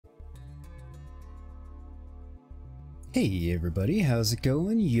Hey everybody, how's it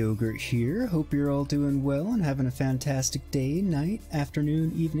going? Yogurt here. Hope you're all doing well and having a fantastic day, night,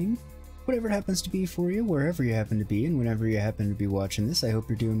 afternoon, evening, whatever it happens to be for you, wherever you happen to be and whenever you happen to be watching this. I hope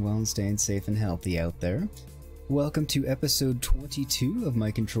you're doing well and staying safe and healthy out there. Welcome to episode 22 of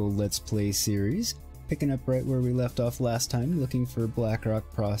my Control Let's Play series, picking up right where we left off last time, looking for Black Rock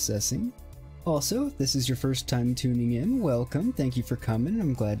Processing. Also, if this is your first time tuning in, welcome, thank you for coming,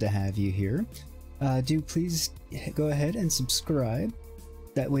 I'm glad to have you here. Do please go ahead and subscribe.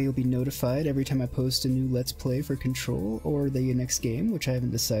 That way you'll be notified every time I post a new Let's Play for Control or the next game, which I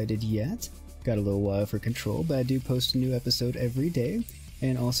haven't decided yet. Got a little while for Control, but I do post a new episode every day,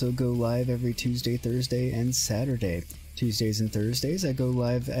 and also go live every Tuesday, Thursday, and Saturday. Tuesdays and Thursdays I go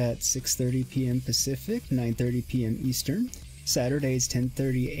live at 6:30 p.m. Pacific, 9:30 p.m. Eastern. Saturdays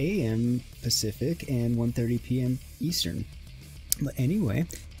 10:30 a.m. Pacific and 1:30 p.m. Eastern. But anyway,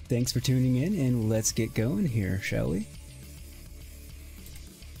 thanks for tuning in, and let's get going here, shall we?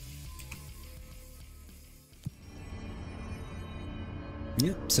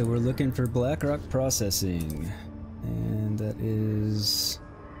 Yep, so we're looking for Black Rock Processing, and that is...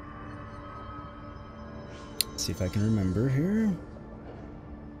 Let's see if I can remember here.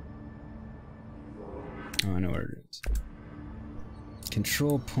 Oh, I know where it is.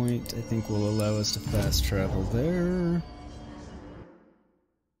 Control point, I think, will allow us to fast travel there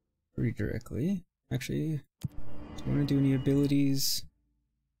pretty directly. Actually, do you want to do any abilities?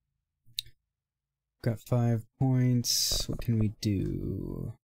 Got 5 points. What can we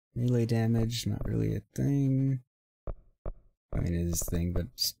do? Melee damage, not really a thing. I mean, it is a thing, but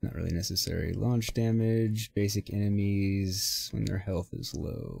it's not really necessary. Launch damage, basic enemies when their health is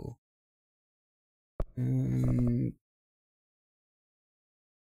low.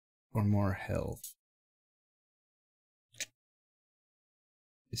 Or more health.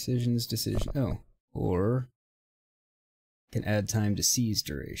 Decisions, oh, or can add time to seize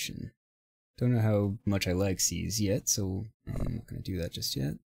duration. Don't know how much I like seize yet, so I'm not going to do that just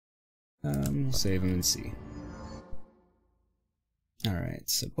yet. We'll save them and see. Alright,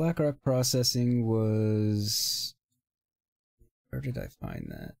 so Black Rock Processing was... Where did I find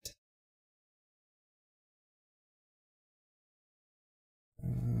that?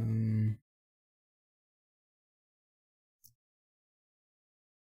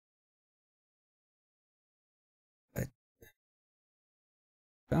 I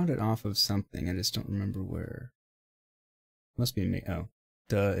found it off of something, I just don't remember where. Must be oh,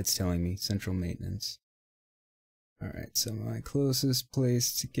 duh, it's telling me, central maintenance. Alright, so my closest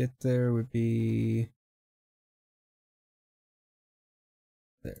place to get there would be...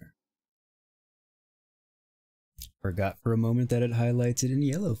 there. Forgot for a moment that it highlights it in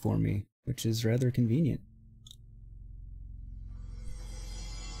yellow for me, which is rather convenient.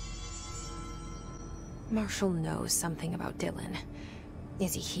 Marshall knows something about Dylan.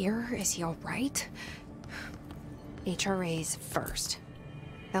 Is he here? Is he alright? HRAs first.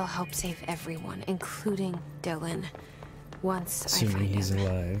 They'll help save everyone, including Dylan. Once assuming I find he's him.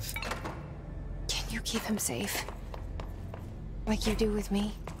 alive. Can you keep him safe? Like you do with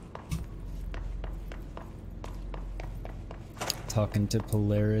me? Talking to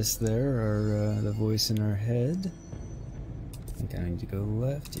Polaris there, or the voice in our head. I think I need to go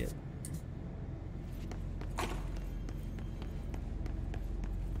left, yep.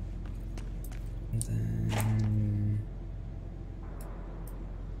 And then...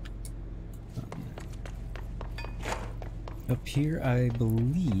 up here, I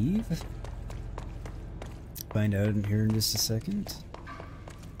believe... Find out in here in just a second.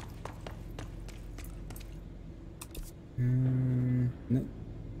 Nope.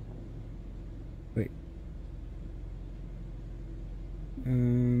 Wait.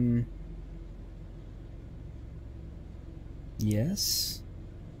 Yes.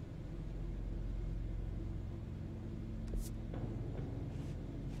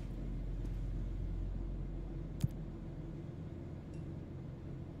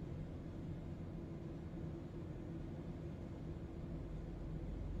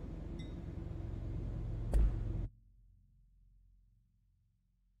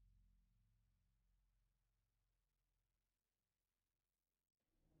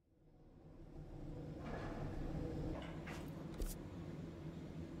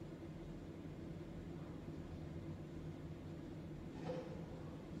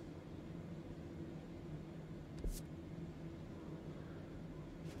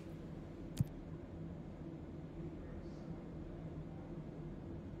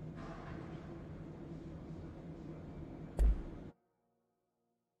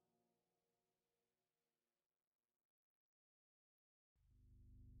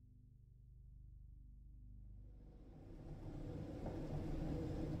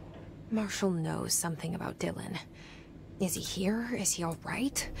 Marshall knows something about Dylan. Is he here? Is he all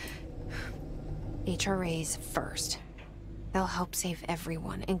right? HRAs first. They'll help save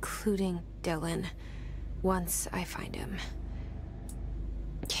everyone, including Dylan, once I find him.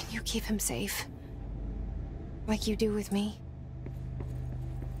 Can you keep him safe? Like you do with me?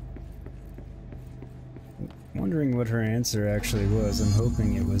 Wondering what her answer actually was. I'm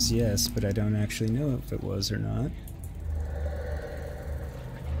hoping it was yes, but I don't actually know if it was or not.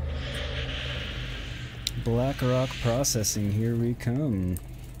 Black Rock Processing, here we come.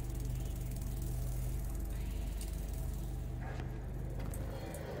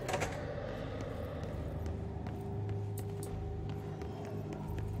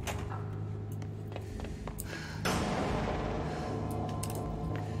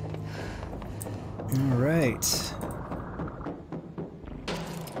 All right.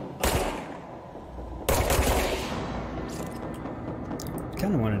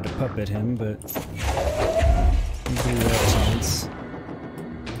 Kind of wanted to puppet him, but do that chance.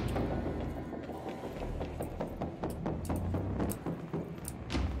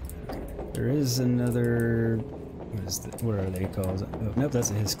 There is another. What are they called? Oh, nope,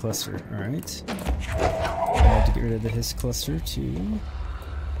 that's a Hiss cluster. All right. I had to get rid of the Hiss cluster too.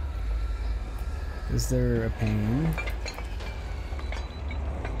 Is there a pain?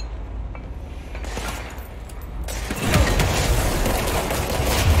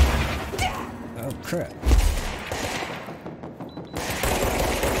 Oh crap.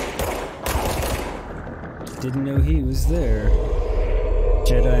 Didn't know he was there.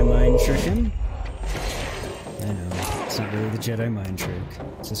 Jedi mind trick him? I know, it's not really the Jedi mind trick.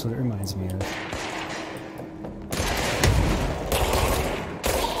 It's just what it reminds me of.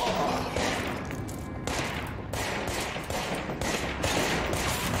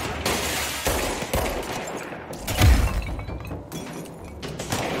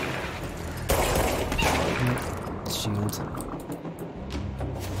 Shield.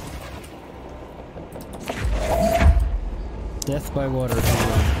 Death by water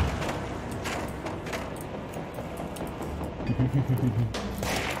cooler.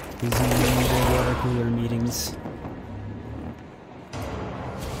 Busy water cooler meetings.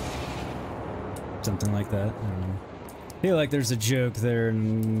 Something like that. I don't know. I feel like there's a joke there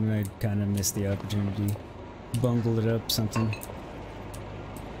and I kind of missed the opportunity. Bungled it up, something.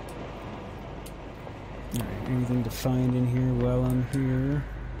 Alright, anything to find in here while I'm here?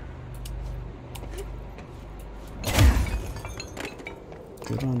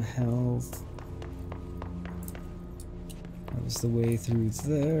 Good on health. That was the way through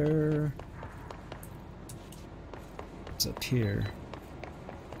there. What's up here?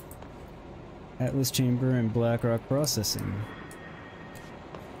 Atlas Chamber and Black Rock Processing.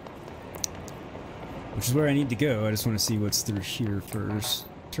 Which is where I need to go. I just want to see what's through here first.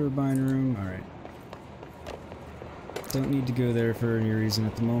 Turbine room, alright. Don't need to go there for any reason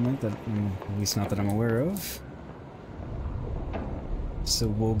at the moment, that, at least not that I'm aware of. So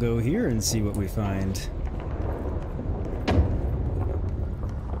we'll go here and see what we find.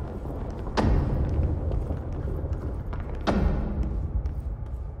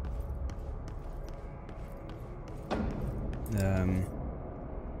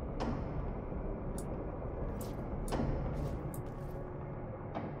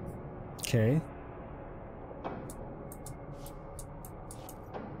 Okay.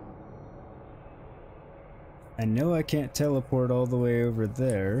 I know I can't teleport all the way over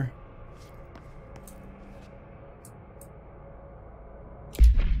there.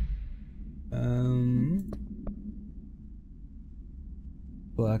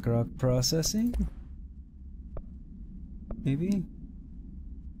 Black Rock Processing? Maybe?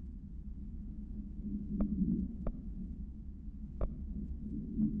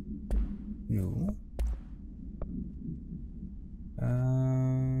 No.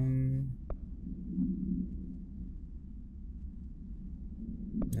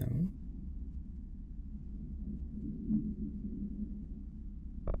 No.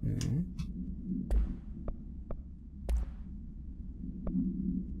 No.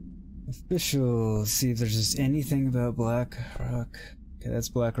 Official. Let's see if there's just anything about Black Rock. Okay, that's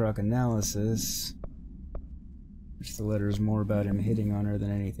Black Rock Analysis. Which the letter is more about him hitting on her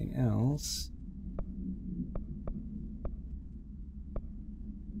than anything else.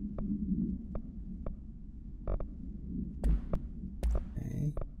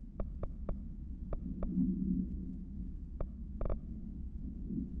 Okay.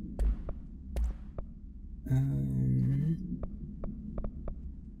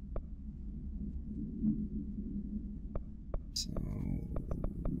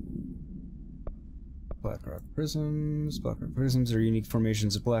 Black Rock Prisms. Black Rock Prisms are unique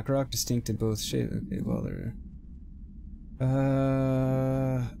formations of black rock, distinct in both shapes. Okay, well, they're...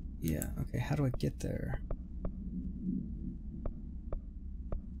 yeah, okay, how do I get there?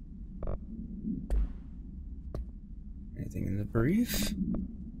 Anything in the brief?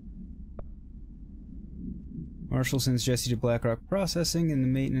 Marshall sends Jesse to Black Rock Processing in the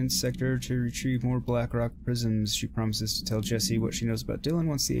maintenance sector to retrieve more Black Rock Prisms. She promises to tell Jesse what she knows about Dylan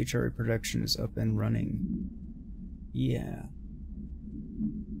once the HRA production is up and running. Yeah.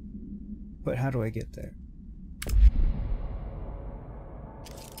 But how do I get there?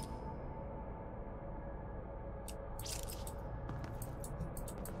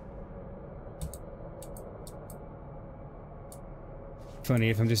 Funny,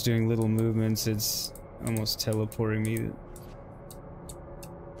 if I'm just doing little movements, it's almost teleporting me.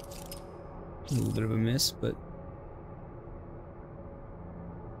 A little bit of a miss, but...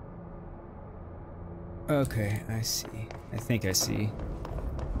 okay, I see. I think I see.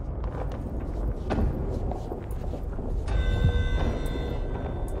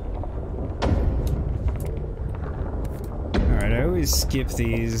 Alright, I always skip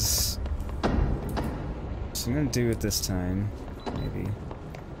these. So I'm gonna do it this time. Maybe.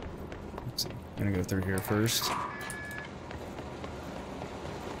 Let's see. I'm gonna go through here first.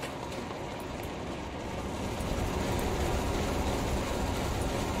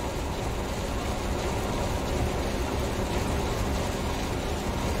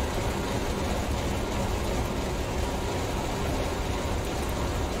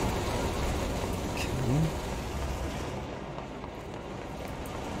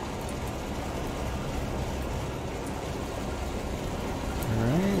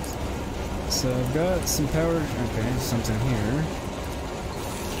 So I've got some power. Okay, something here.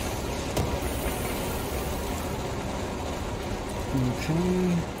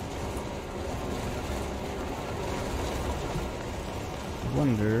 Okay.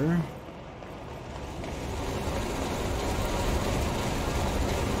 Wonder.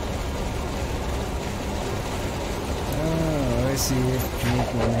 Oh, I see.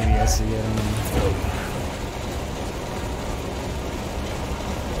 Well, maybe I see. I don't know.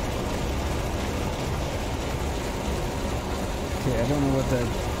 Okay, I don't know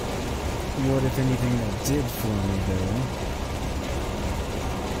what if anything that did for me though.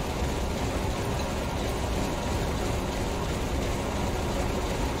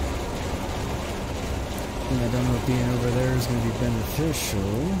 And I don't know if being over there is going to be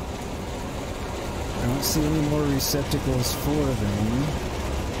beneficial. I don't see any more receptacles for them.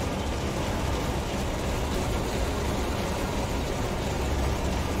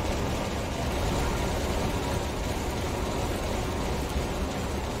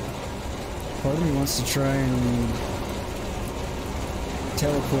 Part of me wants to try and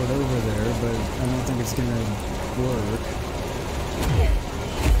teleport over there, but I don't think it's gonna work.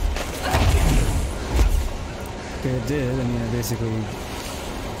 Okay, it did. I mean, I basically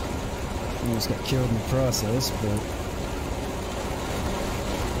almost got killed in the process, but...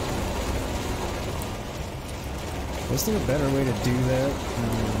 was there a better way to do that? I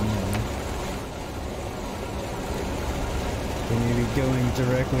don't know. Maybe going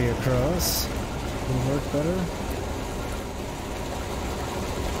directly across would work better.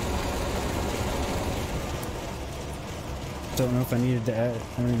 Don't know if I needed to add.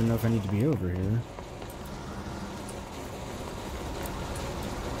 I don't even know if I need to be over here.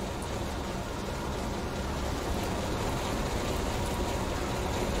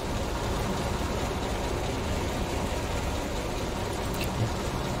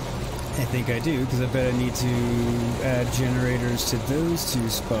 I think I do, because I bet I need to add generators to those two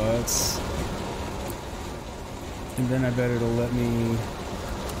spots. And then I bet it'll let me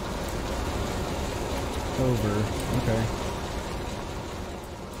over. Okay.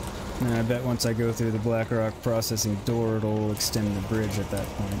 And I bet once I go through the Black Rock processing door, it'll extend the bridge at that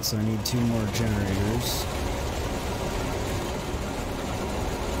point. So I need 2 more generators.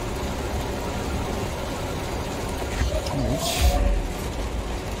 Which...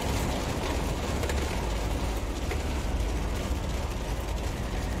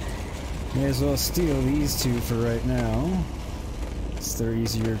 may as well steal these 2 for right now, so they're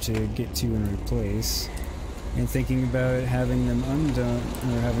easier to get to and replace. And thinking about having them undone,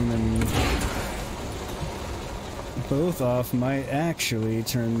 or having them both off, might actually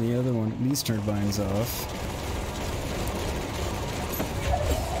turn the other one, these turbines off.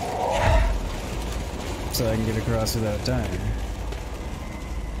 So I can get across without dying.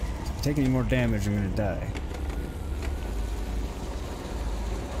 If I take any more damage, I'm gonna die.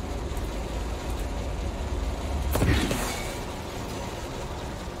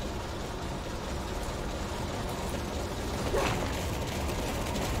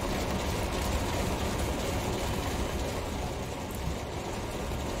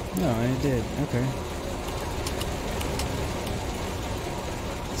 Oh, it did. Okay.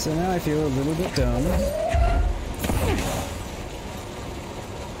 So now I feel a little bit dumb.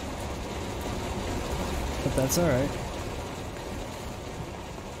 But that's alright.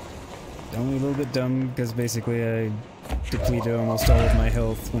 Only a little bit dumb because basically I depleted almost all of my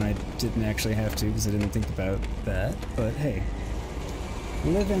health when I didn't actually have to because I didn't think about that. But hey.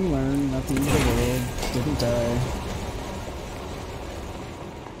 Live and learn, not the end of the world. Didn't die.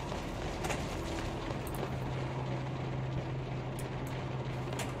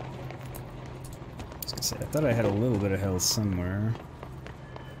 I thought I had a little bit of health somewhere.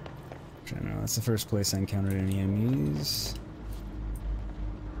 I don't know, that's the first place I encountered any enemies.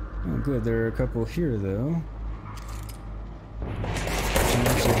 Oh good, there are a couple here though. Which I'm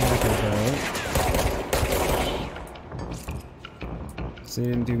actually happy about. So they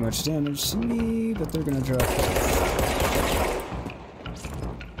didn't do much damage to me, but they're gonna drop health.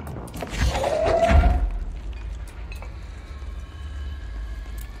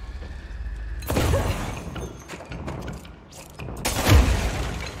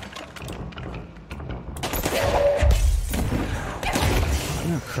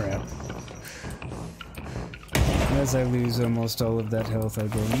 Crap. As I lose almost all of that health I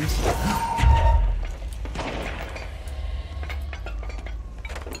gained.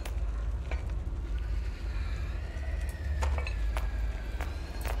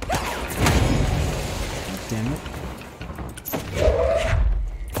 Damn it.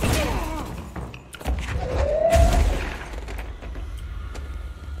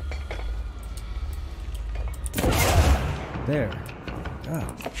 There. Ah.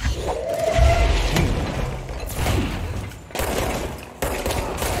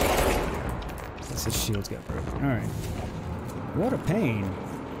 Guess his shield's got broken. Alright. What a pain.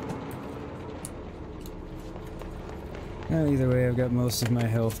 Well, either way, I've got most of my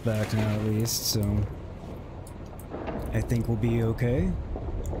health back now at least, so I think we'll be okay.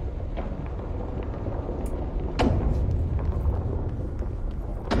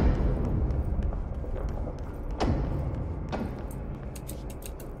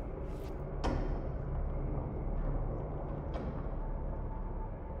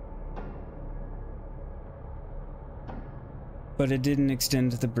 But it didn't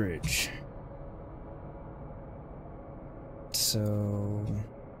extend the bridge. So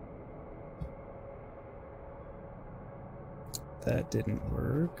that didn't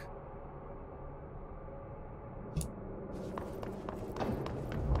work.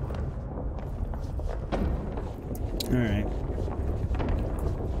 All right.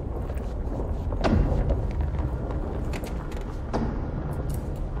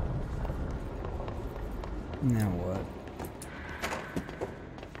 Now what?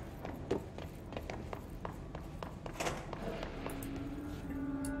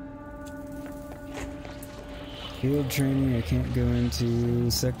 Field training, I can't go into.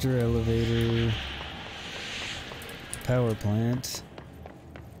 Sector elevator. Power plant.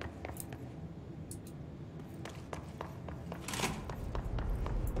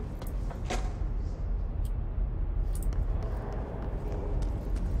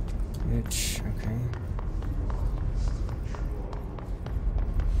 Which, okay.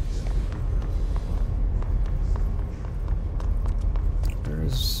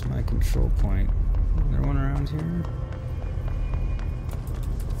 Where's my control point? Is there one around here?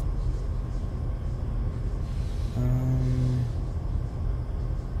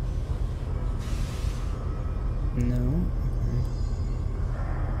 No. Okay.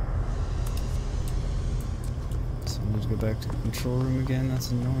 So I need to go back to the control room again.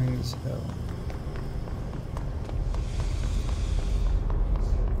 That's annoying as hell.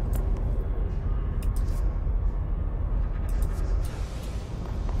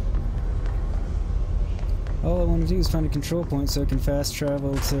 All I want to do is find a control point so I can fast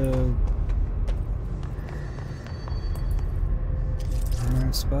travel to the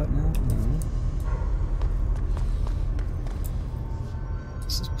right spot now? No.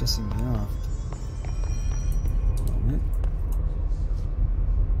 This is pissing me off. Moment.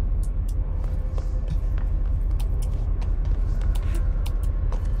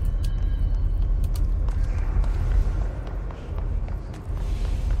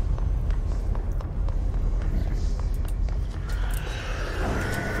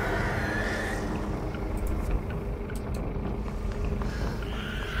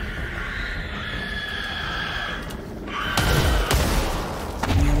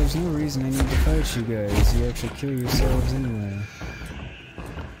 There's no reason I need to fight you guys. You actually kill yourselves anyway.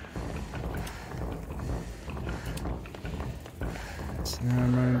 So now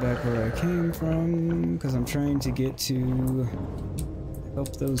I'm running back where I came from, because I'm trying to get to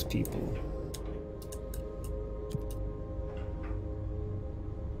Help those people.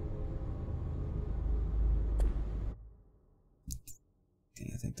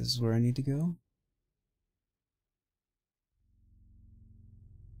 Okay, I think this is where I need to go.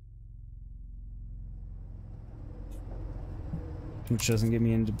 Which doesn't get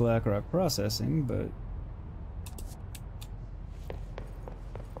me into Black Rock processing, but...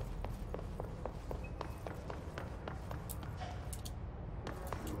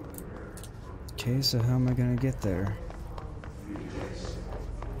 Okay, so how am I gonna get there?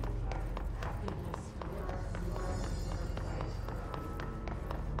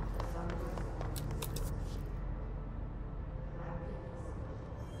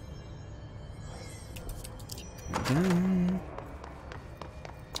 Down.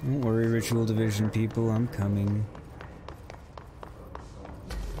 Don't worry, Ritual Division people, I'm coming.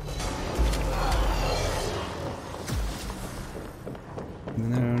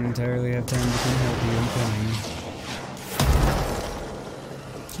 And I don't entirely have time to come help you, I'm coming.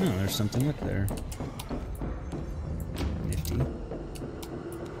 Oh, there's something up there. Nifty.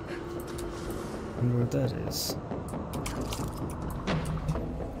 Wonder what that is.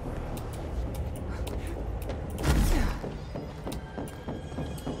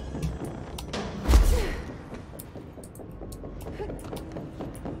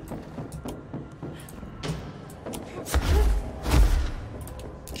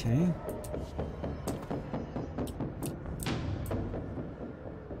 Okay.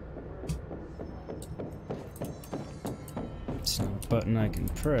 It's not a button I can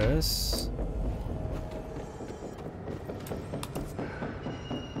press.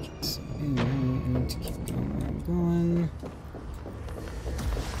 So anyway, I need to keep going where I'm going.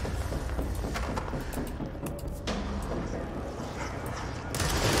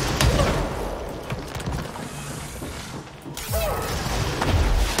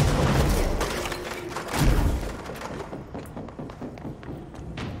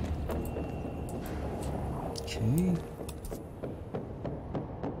 Okay.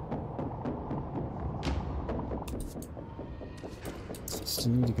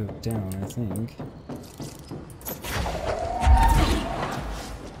 Still need to go down, I think.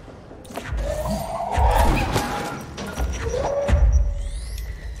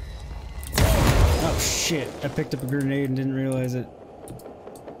 Oh shit! I picked up a grenade and didn't realize it.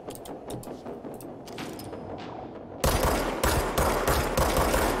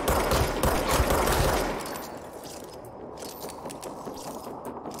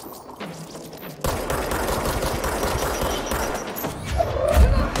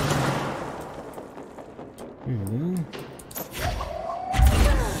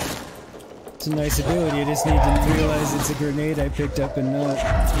 It's a nice ability, I just need to realize it's a grenade I picked up and not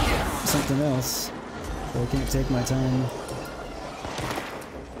something else. So I can't take my time.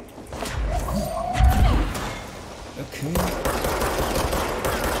 Okay.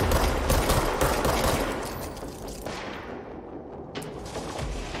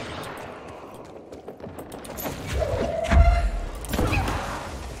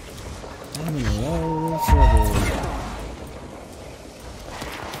 I'm in a lot of trouble.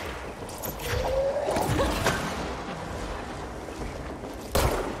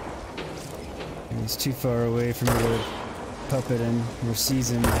 He's too far away from me to puppet him or seize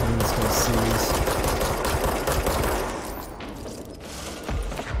him. I think it's called seize.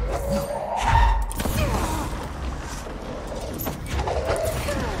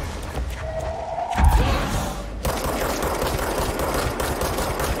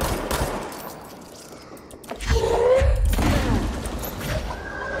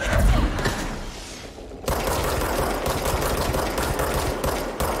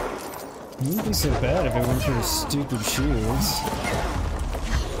 It wouldn't be so bad if it weren't for his stupid shields.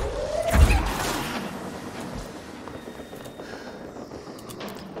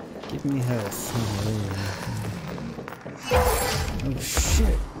 Give me health. Oh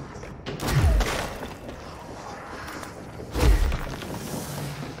shit.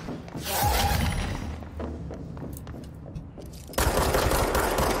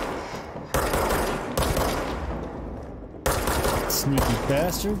 Sneaky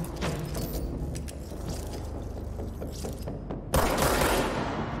bastard.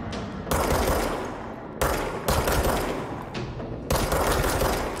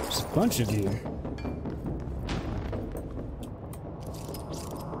 Bunch of you.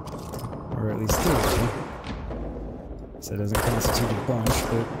 Or at least 3 of you. So that doesn't constitute a bunch,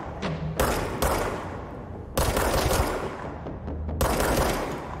 but...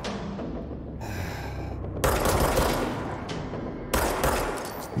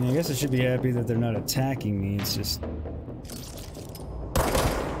 I mean, I guess I should be happy that they're not attacking me, it's just...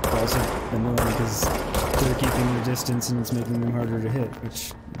 also annoying because they're keeping their distance and it's making them harder to hit,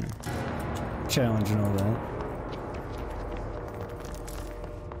 which, you know, challenge and all that.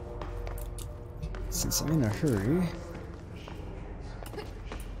 Since I'm in a hurry...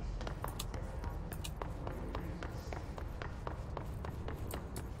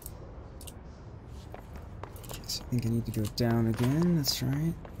 Okay, so I think I need to go down again, that's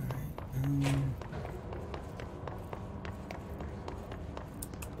right. Alright,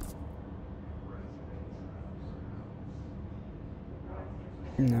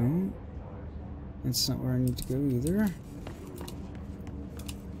 no. That's not where I need to go either.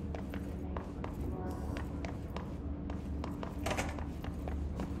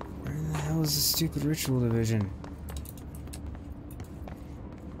 Where the hell is the stupid ritual division?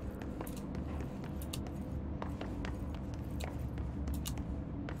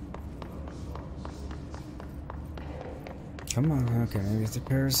 Come on, okay, maybe it's the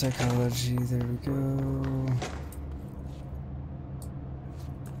parapsychology, there we go.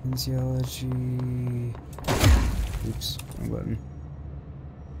 Physiology. Oops, wrong button.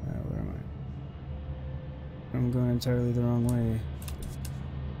 Where am I? I'm going entirely the wrong way.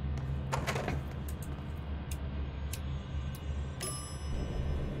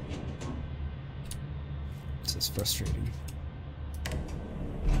 This is frustrating.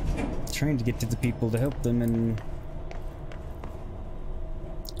 Trying to get to the people to help them and...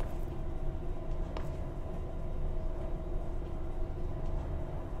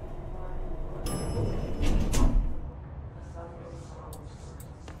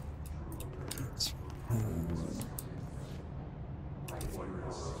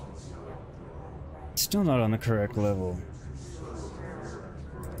 Still not on the correct level.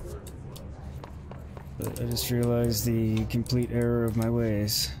 But I just realized the complete error of my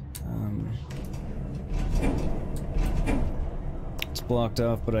ways. It's blocked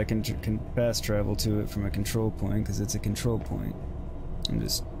off, but I can fast travel to it from a control point because it's a control point. I'm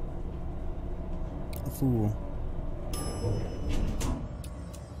just a fool.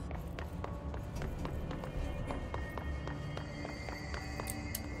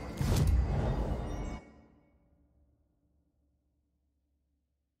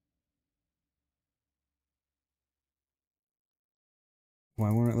 Why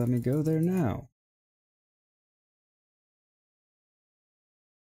won't it let me go there now?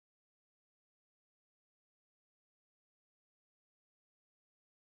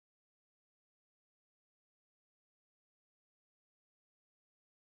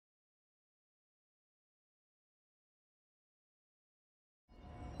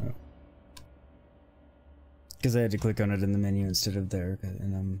 Oh. Because I had to click on it in the menu instead of there,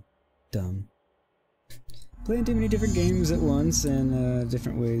 and I'm dumb. Playing too many different games at once and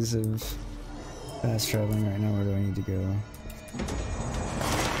different ways of fast traveling right now. Where do I need to go?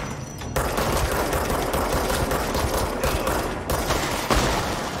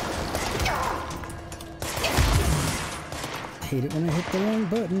 I hate it when I hit the wrong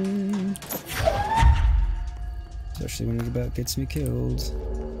button. Especially when it about gets me killed.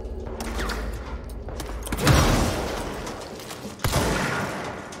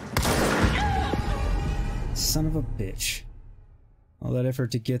 Son of a bitch. All that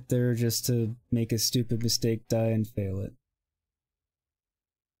effort to get there just to make a stupid mistake, die, and fail it.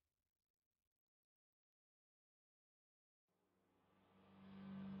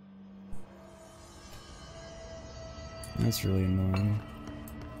 That's really annoying.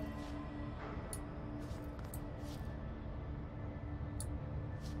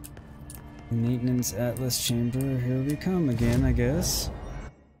 Maintenance Atlas Chamber, here we come again, I guess.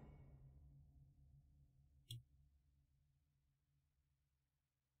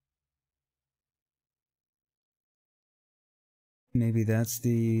 Maybe that's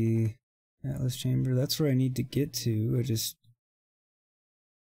the Atlas Chamber. That's where I need to get to. I just...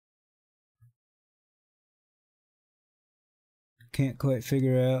 can't quite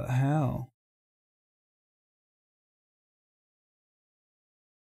figure out how.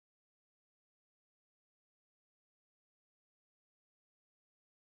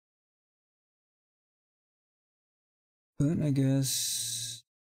 But I guess...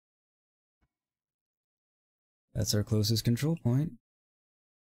 that's our closest control point.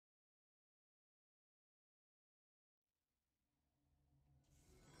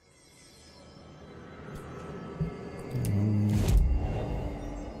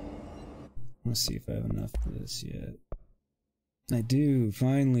 Let's see if I have enough for this yet. I do,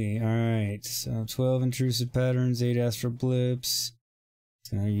 finally. Alright, so 12 intrusive patterns, 8 astral blips.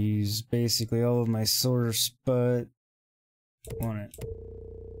 So I use basically all of my sorter sput on it.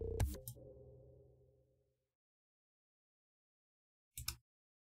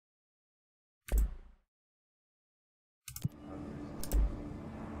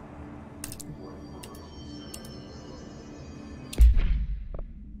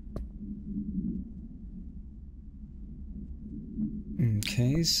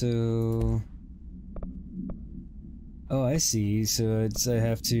 Okay, so... Oh, I see. So I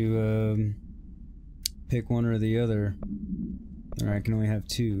have to pick one or the other. Or I can only have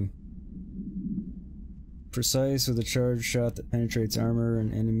two. Precise with a charged shot that penetrates armor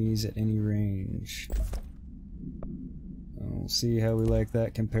and enemies at any range. We'll see how we like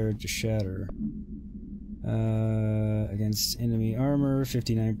that compared to shatter. Against enemy armor,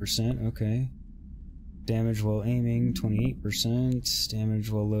 59%, okay. Damage while aiming, 28%. Damage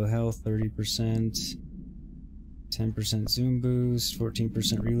while low health, 30%. 10% zoom boost,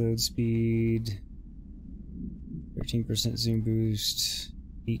 14% reload speed, 13% zoom boost,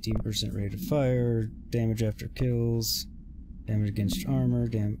 18% rate of fire, damage after kills, damage against armor,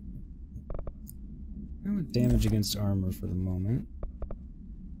 damage against armor for the moment.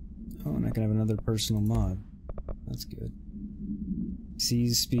 Oh, and I can have another personal mod. That's good.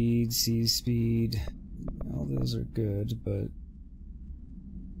 Seize speed. All those are good, but...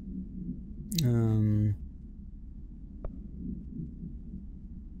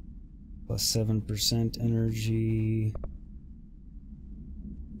 plus 7% energy.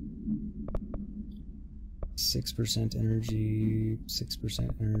 6% energy.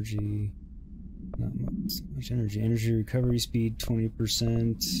 6% energy. Not much energy. Energy recovery speed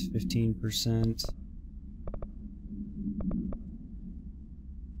 20%. 15%.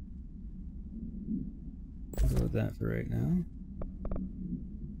 I'll go with that for right now.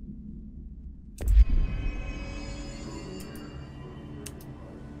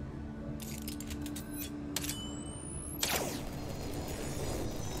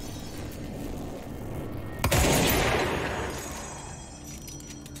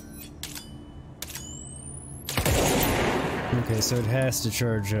 Okay, so it has to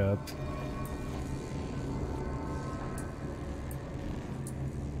charge up.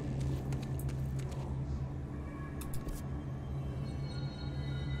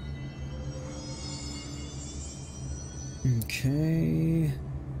 Okay.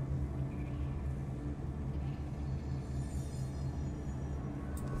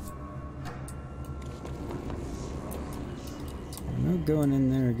 No going in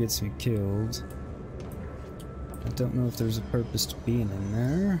there gets me killed. I don't know if there's a purpose to being in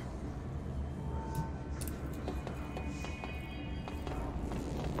there.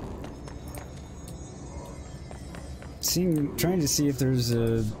 Trying to see if there's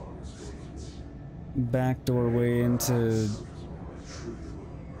a backdoor way into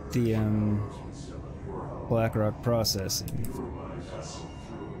the Black Rock processing.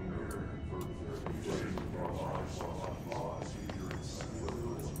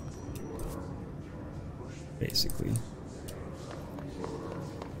 Basically.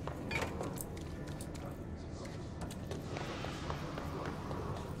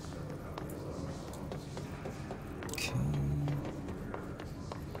 Okay.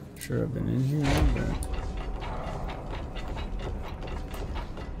 Sure, I've been in here, but...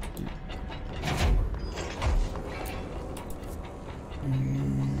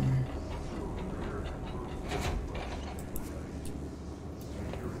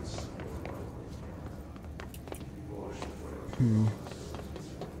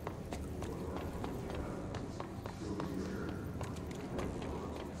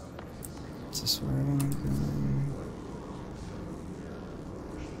 Is this where I want to go?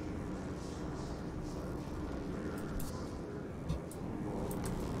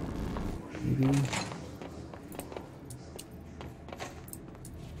 Maybe.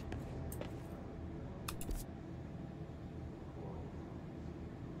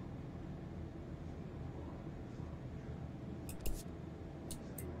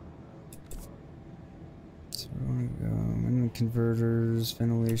 So where I want to go? I'm in the converters,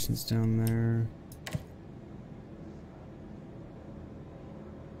 ventilation's down there.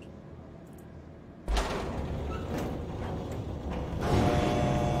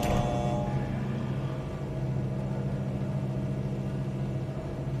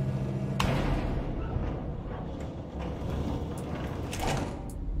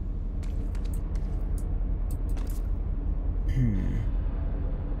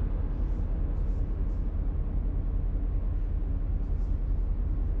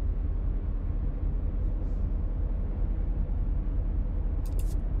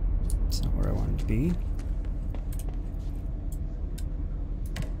 It's not where I wanted to be.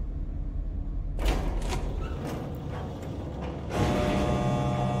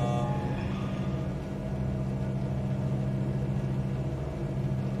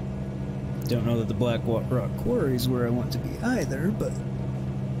 Don't know that the Black Rock Quarry is where I want to be either, but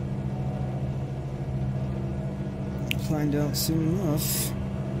I'll find out soon enough.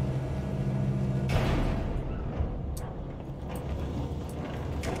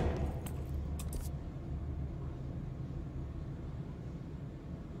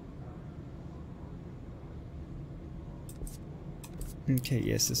 Okay,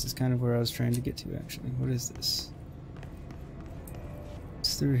 yes, this is kind of where I was trying to get to, actually. What is this?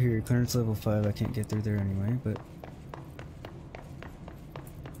 It's through here. Clearance level 5. I can't get through there anyway, but...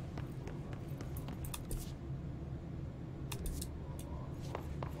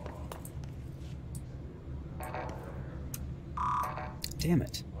 Damn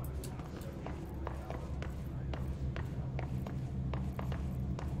it.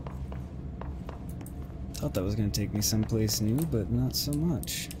 Thought that was going to take me someplace new, but not so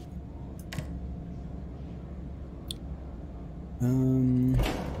much.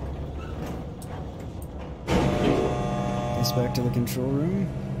 Guess back to the control room.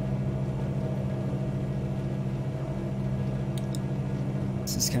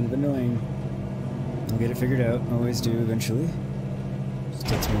 This is kind of annoying. I'll get it figured out. Always do eventually. Just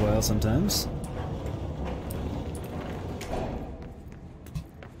takes me a while sometimes.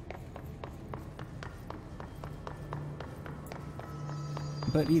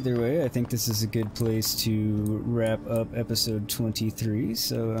 But either way, I think this is a good place to wrap up episode 23,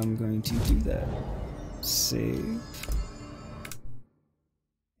 so I'm going to do that. Save.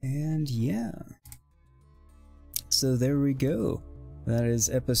 And yeah. So there we go. That is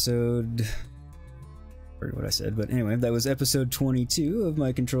episode... I forget what I said, but anyway, that was episode 22 of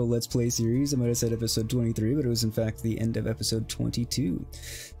my Control Let's Play series. I might have said episode 23, but it was in fact the end of episode 22.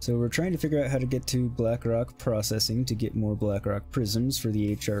 So we're trying to figure out how to get to Black Rock Processing to get more Black Rock Prisms for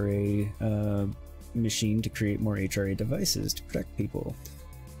the HRA machine to create more HRA devices to protect people.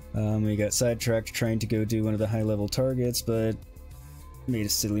 We got sidetracked trying to go do one of the high-level targets, but made a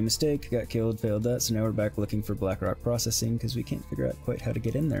silly mistake, got killed, failed that, so now we're back looking for Black Rock Processing because we can't figure out quite how to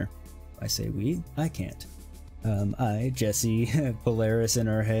get in there. I say we, I can't. I, Jesse, Polaris in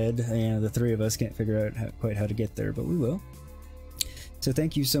our head, the three of us can't figure out quite how to get there, but we will. So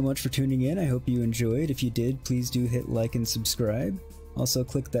thank you so much for tuning in. I hope you enjoyed. If you did, please do hit like and subscribe. Also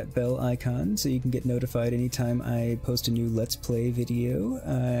click that bell icon so you can get notified anytime I post a new Let's Play video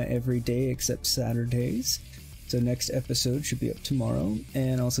every day except Saturdays. So next episode should be up tomorrow,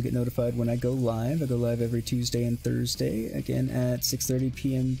 and also get notified when I go live. I go live every Tuesday and Thursday, again at 6:30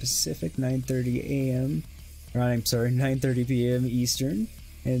 p.m. Pacific, 9:30 a.m. Or I'm sorry, 9:30 p.m. Eastern,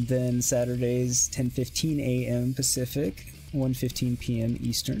 and then Saturdays 10:15 a.m. Pacific, 1:15 p.m.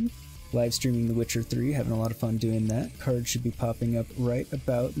 Eastern. Live streaming The Witcher 3, having a lot of fun doing that. Cards should be popping up right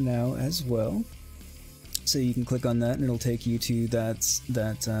about now as well, so you can click on that and it'll take you to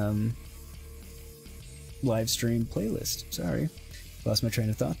that live stream playlist. Sorry, lost my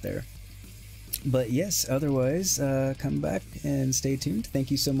train of thought there. But yes, otherwise, come back and stay tuned. Thank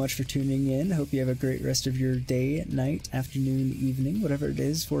you so much for tuning in. Hope you have a great rest of your day, night, afternoon, evening, whatever it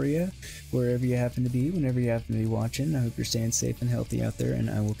is for you, wherever you happen to be, whenever you happen to be watching. I hope you're staying safe and healthy out there, and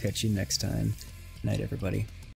I will catch you next time. Night, everybody.